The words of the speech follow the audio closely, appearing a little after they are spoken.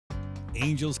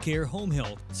Angels Care Home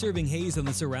Health, serving Hayes and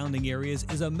the surrounding areas,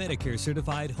 is a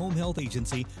Medicare-certified home health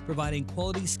agency providing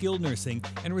quality skilled nursing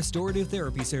and restorative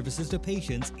therapy services to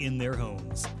patients in their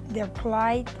homes. They're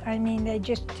polite. I mean, they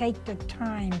just take the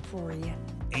time for you.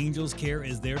 Angels Care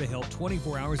is there to help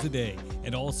 24 hours a day,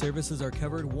 and all services are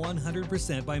covered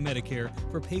 100% by Medicare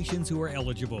for patients who are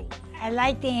eligible. I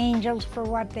like the Angels for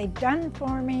what they've done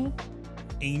for me.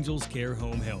 Angels Care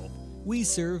Home Health. We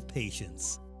serve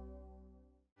patients.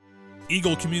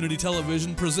 Eagle Community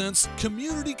Television presents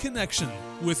Community Connection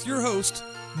with your host,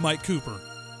 Mike Cooper.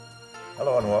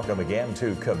 Hello and welcome again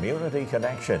to Community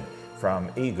Connection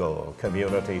from Eagle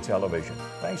Community Television.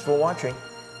 Thanks for watching.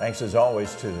 Thanks as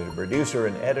always to the producer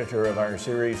and editor of our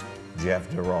series, Jeff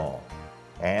Durall.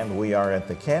 And we are at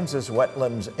the Kansas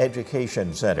Wetlands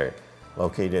Education Center,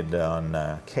 located on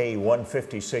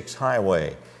K-156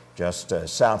 Highway, just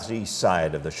southeast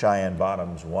side of the Cheyenne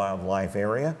Bottoms Wildlife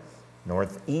Area,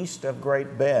 northeast of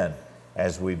Great Bend,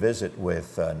 as we visit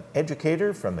with an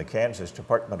educator from the Kansas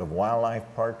Department of Wildlife,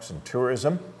 Parks and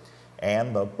Tourism,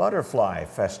 and the Butterfly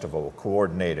Festival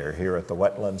coordinator here at the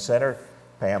Wetlands Center,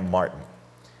 Pam Martin.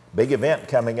 Big event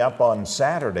coming up on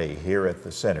Saturday here at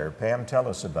the center. Pam, tell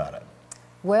us about it.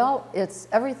 Well, it's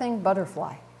everything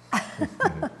butterfly.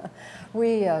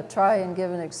 We try and give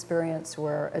an experience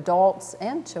where adults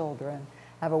and children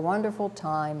have a wonderful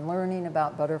time learning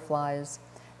about butterflies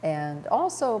and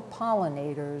also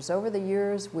pollinators. Over the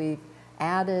years, we've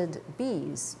added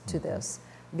bees to this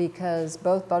because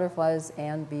both butterflies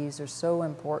and bees are so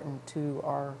important to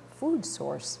our food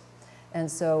source. And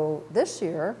so this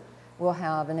year, we'll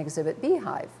have an exhibit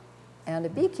beehive and a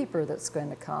beekeeper that's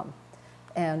going to come.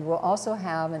 And we'll also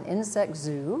have an insect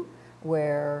zoo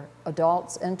where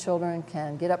adults and children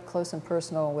can get up close and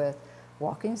personal with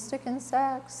walking stick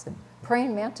insects and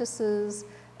praying mantises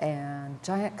and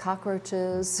giant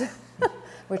cockroaches,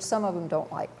 which some of them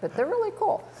don't like, but they're really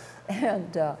cool.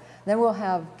 And then we'll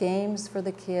have games for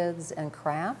the kids and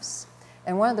crafts.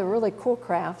 And one of the really cool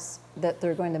crafts that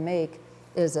they're going to make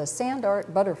is a sand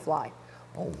art butterfly.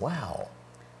 Oh, wow.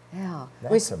 Yeah.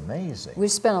 That's amazing. We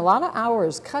spent a lot of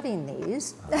hours cutting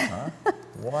these.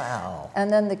 Wow. And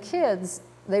then the kids,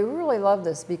 they really love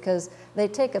this because they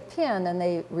take a pin and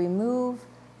they remove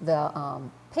the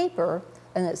paper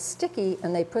and it's sticky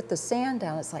and they put the sand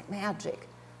down. It's like magic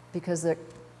because they're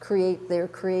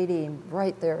creating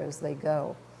right there as they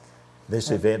go.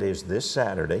 This event is this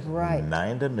Saturday, right,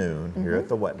 9 to noon here at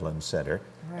the Wetlands Center,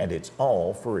 and it's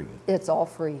all free. It's all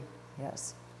free,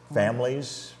 yes.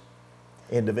 Families,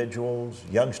 individuals,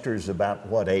 youngsters, about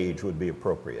what age would be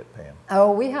appropriate, Pam?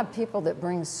 Oh, we have people that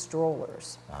bring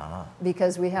strollers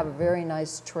because we have a very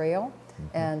nice trail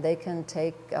and they can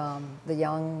take the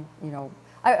young, you know,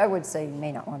 I would say you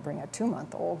may not want to bring a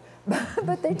 2-month-old,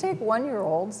 but they take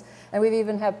 1-year-olds, and we've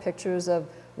even had pictures of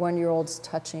 1-year-olds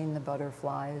touching the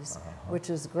butterflies, which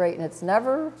is great. And it's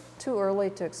never too early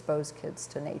to expose kids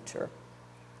to nature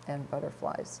and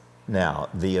butterflies. Now,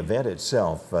 the event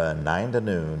itself, 9 to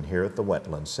noon here at the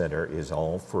Wetlands Center, is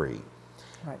all free.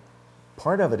 Right.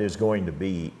 Part of it is going to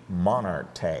be monarch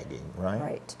tagging, right?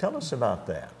 Right. Tell us about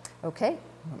that. Okay,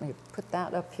 let me put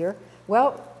that up here.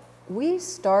 Well,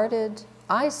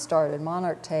 I started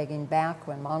monarch tagging back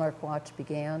when Monarch Watch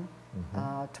began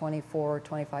 24,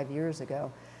 25 years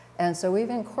ago. And so we've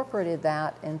incorporated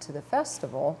that into the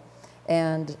festival.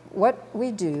 And what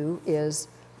we do is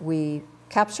we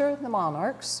capture the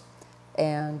monarchs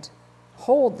and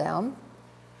hold them,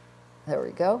 there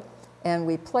we go, and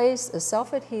we place a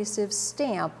self-adhesive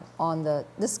stamp on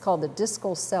this is called the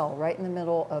discal cell, right in the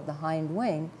middle of the hind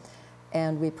wing,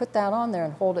 and we put that on there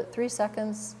and hold it 3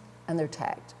 seconds, and they're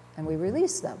tagged, and we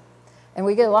release them. And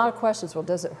we get a lot of questions, well,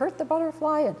 does it hurt the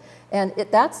butterfly? And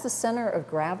that's the center of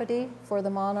gravity for the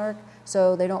monarch,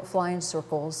 so they don't fly in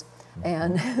circles,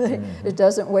 and it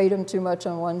doesn't weight them too much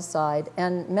on one side.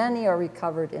 And many are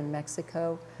recovered in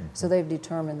Mexico, so they've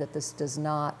determined that this does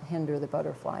not hinder the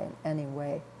butterfly in any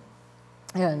way.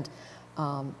 And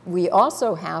we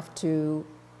also have to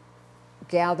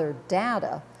gather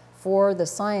data for the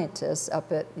scientists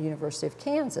up at the University of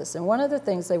Kansas. And one of the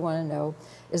things they want to know,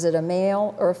 is it a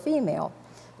male or a female?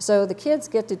 So the kids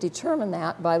get to determine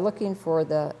that by looking for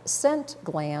the scent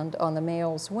gland on the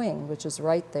male's wing, which is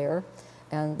right there.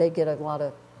 And they get a lot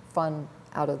of fun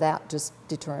out of that, just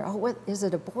determining, oh, what, is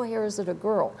it a boy or is it a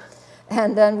girl?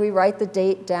 And then we write the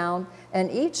date down,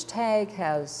 and each tag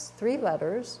has 3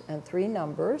 letters and 3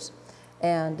 numbers,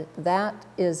 and that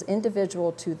is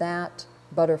individual to that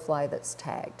butterfly that's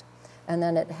tagged. And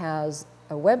then it has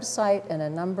a website and a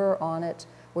number on it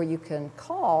where you can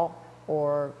call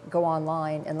or go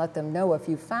online and let them know if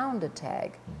you found a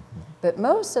tag. but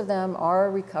most of them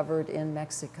are recovered in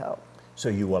Mexico. So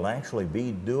you will actually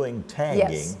be doing tagging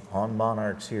Yes. on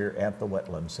monarchs here at the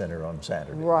Wetlands Center on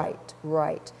Saturday. Right,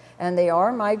 right. And they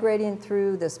are migrating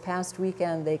through. This past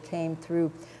weekend they came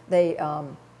through. They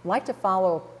like to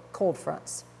follow cold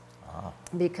fronts.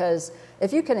 Because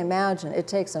if you can imagine, it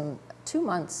takes them 2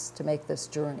 months to make this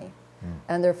journey.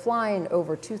 And they're flying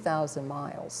over 2,000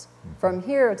 miles. From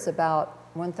here, it's about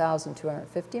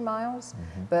 1,250 miles,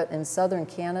 but in southern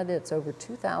Canada, it's over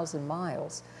 2,000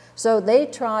 miles. So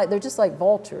they're just like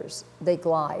vultures. They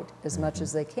glide as much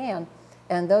as they can,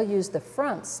 and they'll use the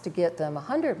fronts to get them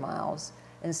 100 miles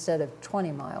instead of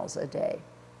 20 miles a day.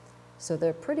 So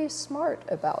they're pretty smart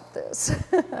about this.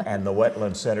 And the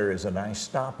Wetland Center is a nice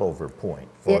stopover point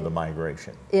for the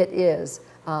migration. It is.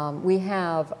 We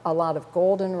have a lot of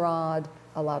goldenrod,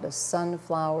 a lot of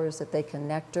sunflowers that they can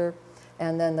nectar.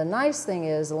 And then the nice thing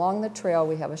is, along the trail,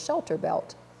 we have a shelter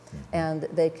belt. And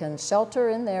they can shelter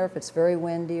in there if it's very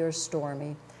windy or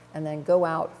stormy, and then go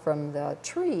out from the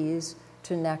trees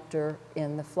to nectar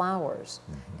in the flowers.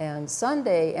 And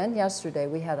Sunday and yesterday,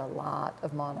 we had a lot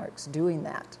of monarchs doing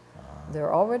that.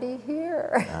 They're already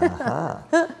here.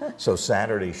 So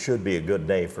Saturday should be a good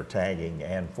day for tagging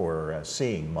and for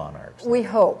seeing monarchs. We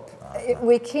hope.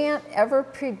 We can't ever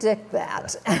predict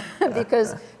that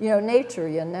because, you know, nature,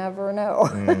 you never know.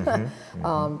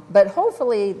 But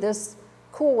hopefully this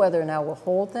cool weather now will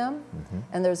hold them.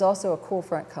 And there's also a cool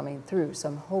front coming through, so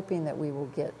I'm hoping that we will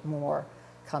get more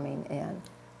coming in.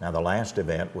 Now, the last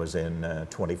event was in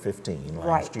 2015,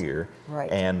 last year.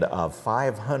 Right. And of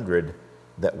 500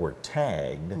 that were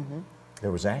tagged,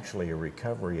 there was actually a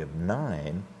recovery of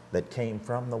 9 that came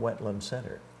from the Wetland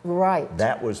Center. Right.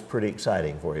 That was pretty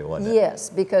exciting for you, wasn't it? Yes,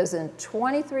 because in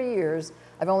 23 years,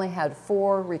 I've only had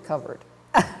 4 recovered.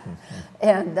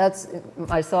 And that's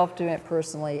myself doing it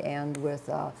personally and with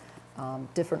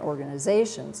different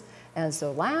organizations. And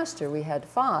so last year we had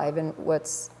 5, and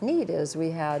what's neat is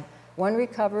we had 1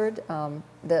 recovered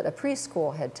that a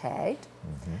preschool had tagged,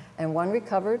 and 1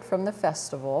 recovered from the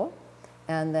festival,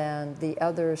 and then the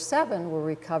other 7 were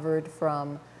recovered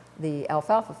from the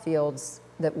alfalfa fields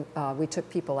that we took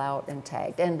people out and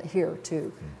tagged, and here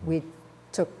too. We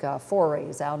took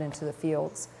forays out into the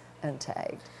fields and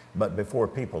tagged. But before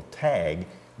people tag,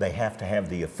 they have to have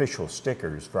the official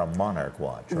stickers from Monarch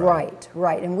Watch, right? Right,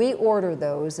 right. And we order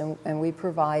those and we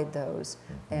provide those.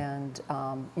 And,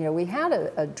 you know, we had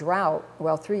a drought,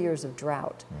 well, 3 years of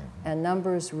drought, and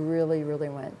numbers really, really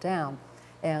went down.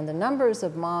 And the numbers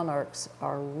of monarchs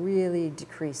are really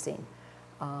decreasing.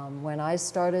 When I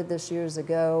started this years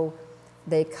ago,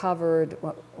 they covered,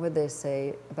 what would they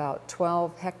say, about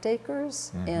 12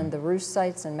 hectares in the roost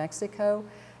sites in Mexico.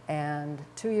 And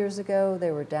 2 years ago, they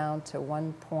were down to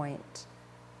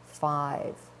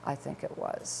 1.5, I think it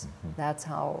was. That's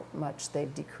how much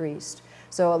they've decreased.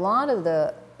 So a lot of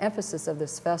the emphasis of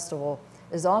this festival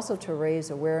is also to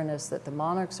raise awareness that the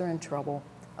monarchs are in trouble,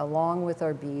 along with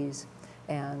our bees,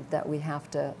 and that we have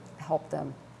to help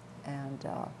them and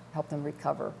help them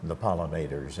recover. The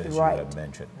pollinators, as you have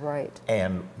mentioned. Right.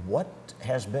 And what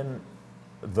has been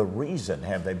the reason?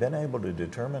 Have they been able to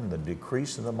determine the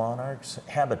decrease of the monarchs?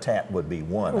 Habitat would be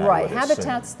one, Right, I would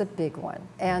habitat's assume. the big one.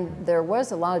 And there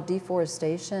was a lot of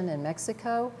deforestation in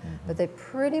Mexico, but they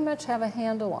pretty much have a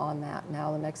handle on that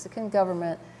now. The Mexican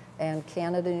government and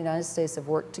Canada and the United States have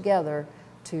worked together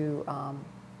to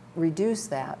reduce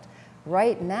that.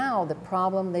 Right now, the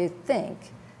problem they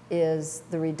think is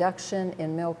the reduction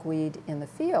in milkweed in the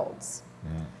fields.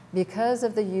 Because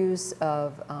of the use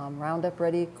of Roundup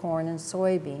Ready corn and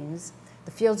soybeans,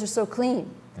 the fields are so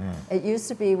clean. It used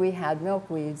to be we had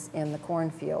milkweeds in the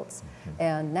cornfields,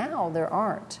 and now there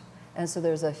aren't. And so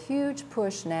there's a huge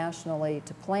push nationally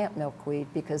to plant milkweed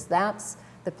because that's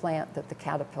the plant that the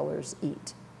caterpillars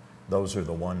eat. Those are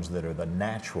the ones that are the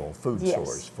natural food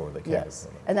source for the caterpillar. Yes,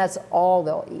 and that's all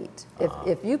they'll eat.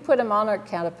 If you put a monarch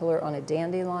caterpillar on a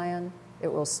dandelion,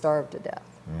 it will starve to death.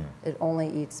 It only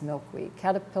eats milkweed.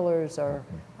 Caterpillars are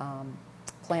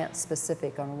plant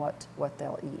specific on what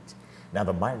they'll eat. Now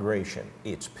the migration,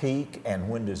 its peak, and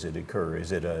when does it occur?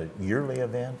 Is it a yearly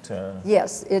event?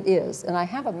 Yes, it is. And I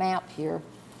have a map here.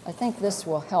 I think this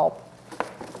will help.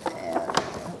 And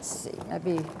let's see,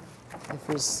 maybe if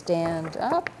we stand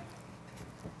up.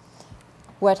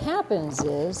 What happens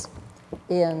is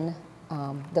in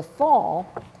the fall,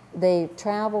 they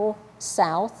travel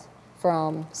south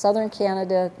from southern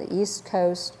Canada, the east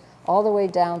coast, all the way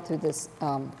down through the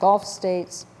Gulf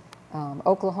states,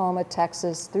 Oklahoma,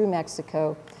 Texas, through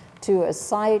Mexico, to a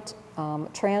site,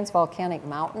 Transvolcanic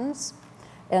Mountains.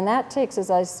 And that takes,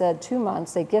 as I said, 2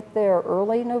 months. They get there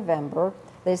early November.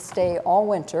 They stay all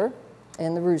winter,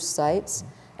 in the roost sites.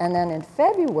 And then in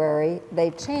February,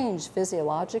 they change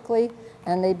physiologically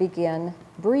and they begin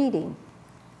breeding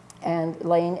and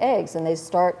laying eggs, and they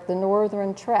start the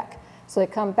northern trek. So they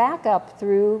come back up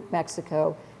through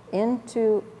Mexico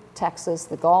into Texas,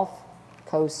 the Gulf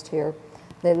Coast here.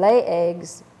 They lay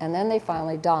eggs, and then they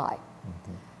finally die.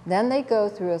 Then they go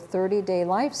through a 30-day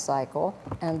life cycle,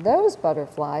 and those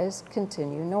butterflies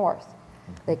continue north.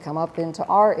 They come up into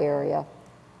our area,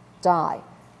 die.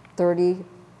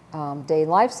 30-day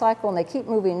life cycle, and they keep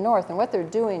moving north. And what they're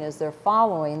doing is they're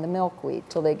following the milkweed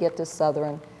till they get to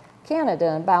southern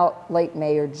Canada in about late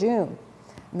May or June.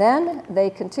 Then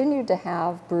they continue to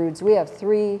have broods. We have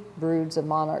 3 broods of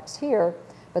monarchs here,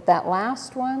 but that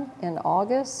last one in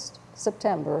August,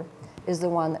 September, is the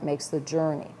one that makes the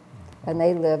journey. And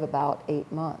they live about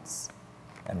 8 months.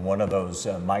 And one of those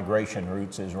migration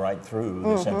routes is right through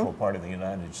the central part of the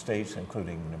United States,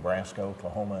 including Nebraska,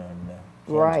 Oklahoma, and Kansas.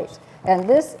 Right. And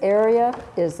this area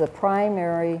is the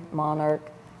primary monarch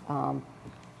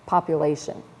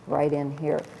population right in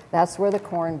here. That's where the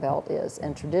corn belt is.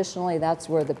 And traditionally, that's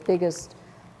where the biggest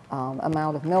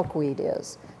amount of milkweed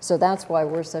is. So that's why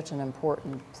we're such an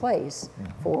important place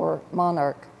for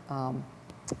monarch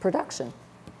production.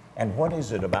 And what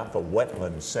is it about the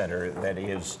Wetlands Center that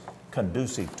is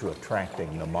conducive to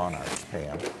attracting the monarchs,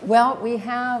 Pam? Well, we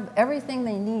have everything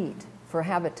they need for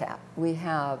habitat. We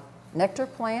have nectar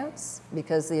plants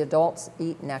because the adults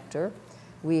eat nectar.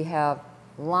 We have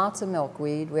lots of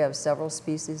milkweed. We have several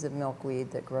species of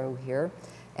milkweed that grow here.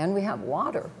 And we have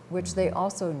water, which they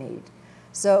also need.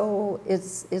 So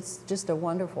it's just a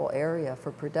wonderful area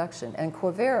for production. And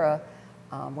Quivira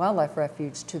Wildlife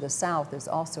Refuge to the south is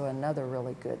also another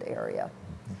really good area.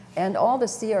 And all the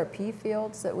CRP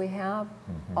fields that we have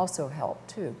also help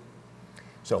too.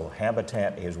 So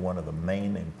habitat is one of the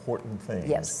main important things,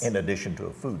 Yes. in addition to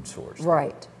a food source.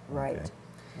 Right, right. Okay.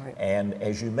 Right. And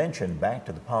as you mentioned, back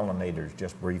to the pollinators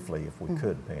just briefly, if we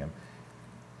could, Pam,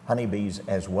 honeybees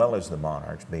as well as the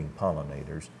monarchs being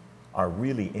pollinators are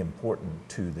really important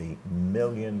to the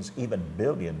millions, even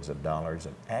billions of dollars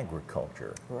in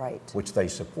agriculture, Right. which they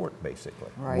support basically,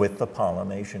 Right. with the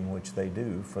pollination which they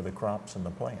do for the crops and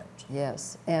the plants.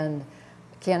 Yes, and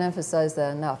can't emphasize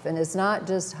that enough. And it's not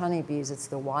just honeybees, it's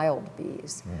the wild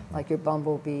bees, like your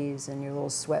bumblebees and your little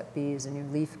sweat bees and your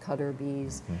leaf cutter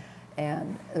bees.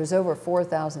 And there's over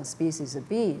 4,000 species of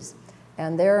bees.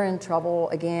 And they're in trouble,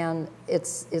 again,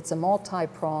 it's a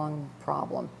multi-pronged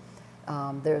problem.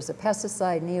 There's a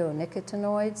pesticide,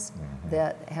 neonicotinoids,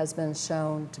 that has been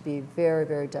shown to be very,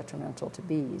 very detrimental to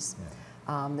bees.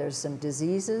 There's some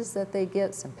diseases that they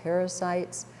get, some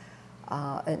parasites,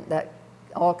 and that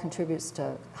all contributes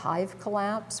to hive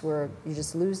collapse, where you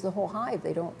just lose the whole hive,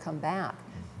 they don't come back.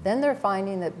 Then they're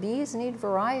finding that bees need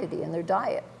variety in their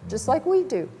diet, just like we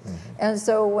do. And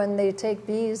so when they take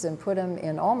bees and put them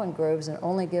in almond groves and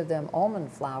only give them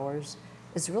almond flowers,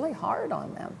 it's really hard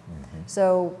on them.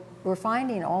 So we're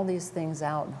finding all these things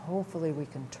out, and hopefully we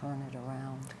can turn it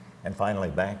around. And finally,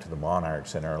 back to the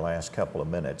monarchs in our last couple of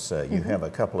minutes. You have a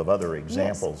couple of other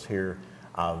examples here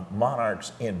of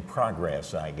monarchs in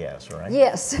progress, I guess, right?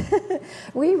 Yes.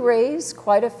 We raise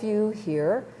quite a few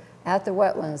here at the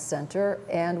Wetlands Center,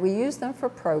 and we use them for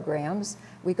programs.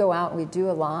 We go out and we do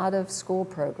a lot of school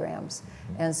programs.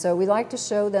 And so we like to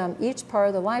show them each part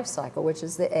of the life cycle, which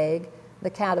is the egg, the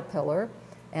caterpillar,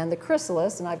 and the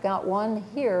chrysalis. And I've got one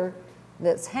here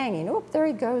that's hanging. Oh, there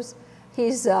he goes.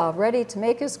 He's ready to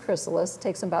make his chrysalis. It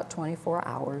takes him about 24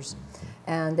 hours.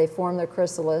 And they form their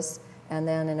chrysalis, and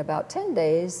then in about 10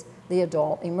 days, the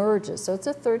adult emerges. So it's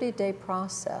a 30-day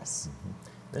process.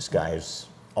 This guy's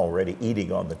already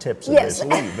eating on the tips of this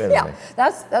leaf, isn't Yeah, he?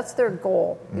 that's their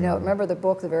goal. You know, remember the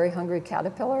book, The Very Hungry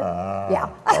Caterpillar? Yeah.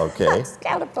 Okay. That's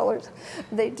caterpillars.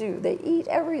 They do. They eat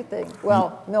everything.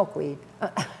 Well, milkweed.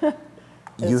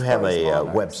 You as have far as a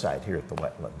monarchs. website here at the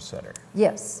Wetlands Center.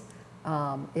 Yes.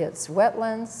 It's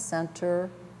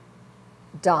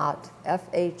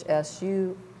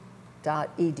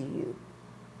wetlandscenter.fhsu.edu.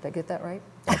 Did I get that right?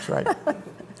 That's right. Or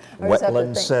is that the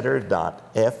thing?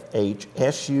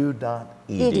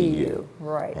 wetlandscenter.fhsu.edu.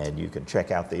 Right. And you can check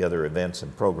out the other events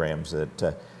and programs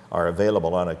that are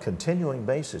available on a continuing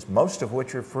basis, most of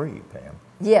which are free, Pam.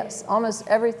 Yes, almost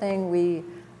everything we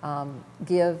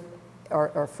give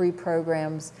are free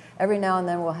programs. Every now and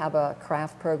then we'll have a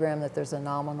craft program that there's a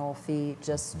nominal fee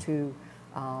just to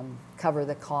cover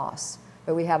the costs.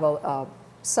 But we have a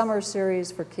summer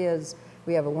series for kids,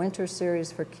 we have a winter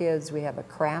series for kids, we have a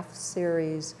craft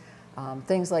series,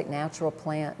 things like natural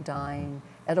plant dyeing,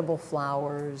 edible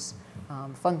flowers,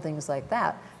 fun things like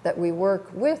that, that we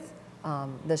work with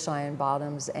the Cheyenne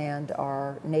Bottoms and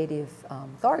our native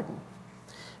garden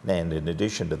And in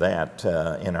addition to that,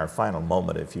 in our final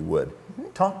moment, if you would,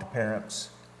 talk to parents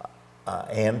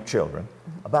and children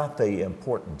about the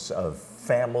importance of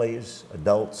families,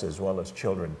 adults, as well as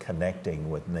children connecting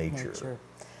with nature.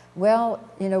 Well,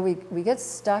 you know, we get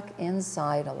stuck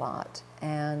inside a lot,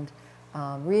 and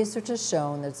research has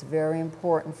shown that it's very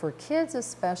important for kids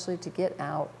especially to get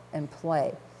out and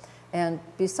play. And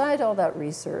beside all that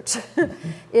research,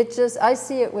 I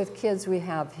see it with kids we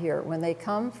have here. When they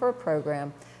come for a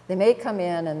program, they may come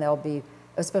in and they'll be,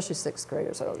 especially sixth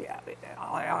graders, oh yeah,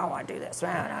 I want to do this.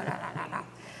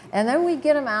 And then we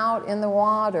get them out in the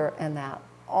water and that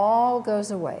all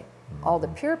goes away. All the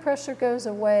peer pressure goes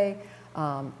away.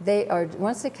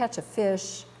 Once they catch a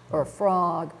fish or a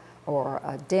frog or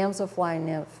a damselfly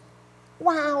nymph,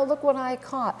 wow, look what I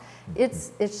caught.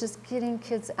 It's just getting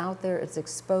kids out there. It's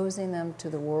exposing them to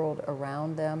the world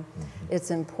around them.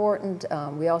 It's important.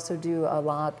 We also do a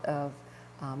lot of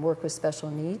work with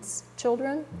special needs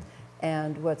children.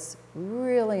 And what's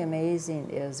really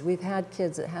amazing is we've had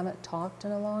kids that haven't talked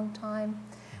in a long time,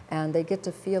 and they get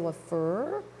to feel a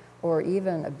fur or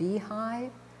even a beehive,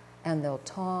 and they'll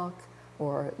talk,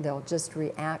 or they'll just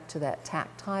react to that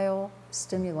tactile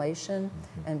stimulation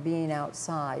and being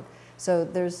outside. So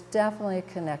there's definitely a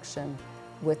connection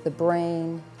with the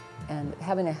brain and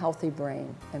having a healthy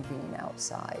brain and being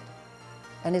outside.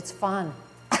 And it's fun.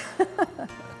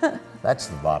 That's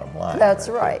the bottom line. That's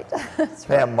right. That's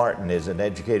right. Pam Martin is an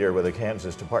educator with the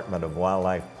Kansas Department of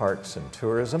Wildlife, Parks and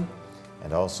Tourism,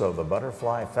 and also the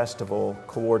Butterfly Festival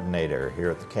coordinator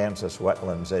here at the Kansas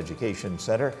Wetlands Education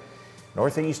Center,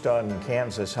 northeast on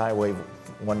Kansas Highway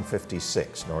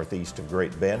 156, northeast of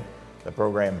Great Bend. The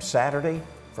program Saturday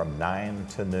from 9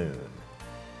 to noon.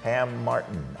 Pam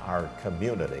Martin, our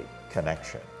community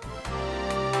connection.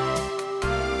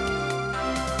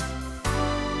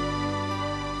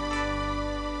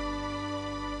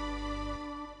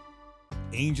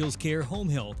 Angels Care Home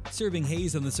Health, serving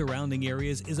Hayes and the surrounding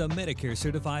areas, is a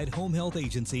Medicare-certified home health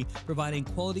agency providing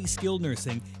quality skilled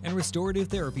nursing and restorative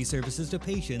therapy services to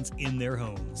patients in their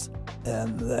homes.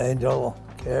 And the Angel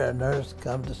Care nurse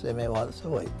comes to see me once a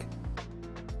week.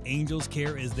 Angels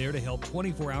Care is there to help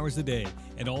 24 hours a day,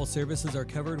 and all services are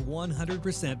covered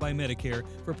 100% by Medicare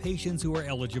for patients who are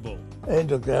eligible.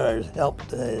 Angel Care has helped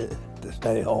to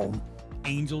stay home.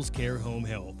 Angels Care Home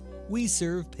Health. We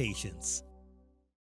serve patients.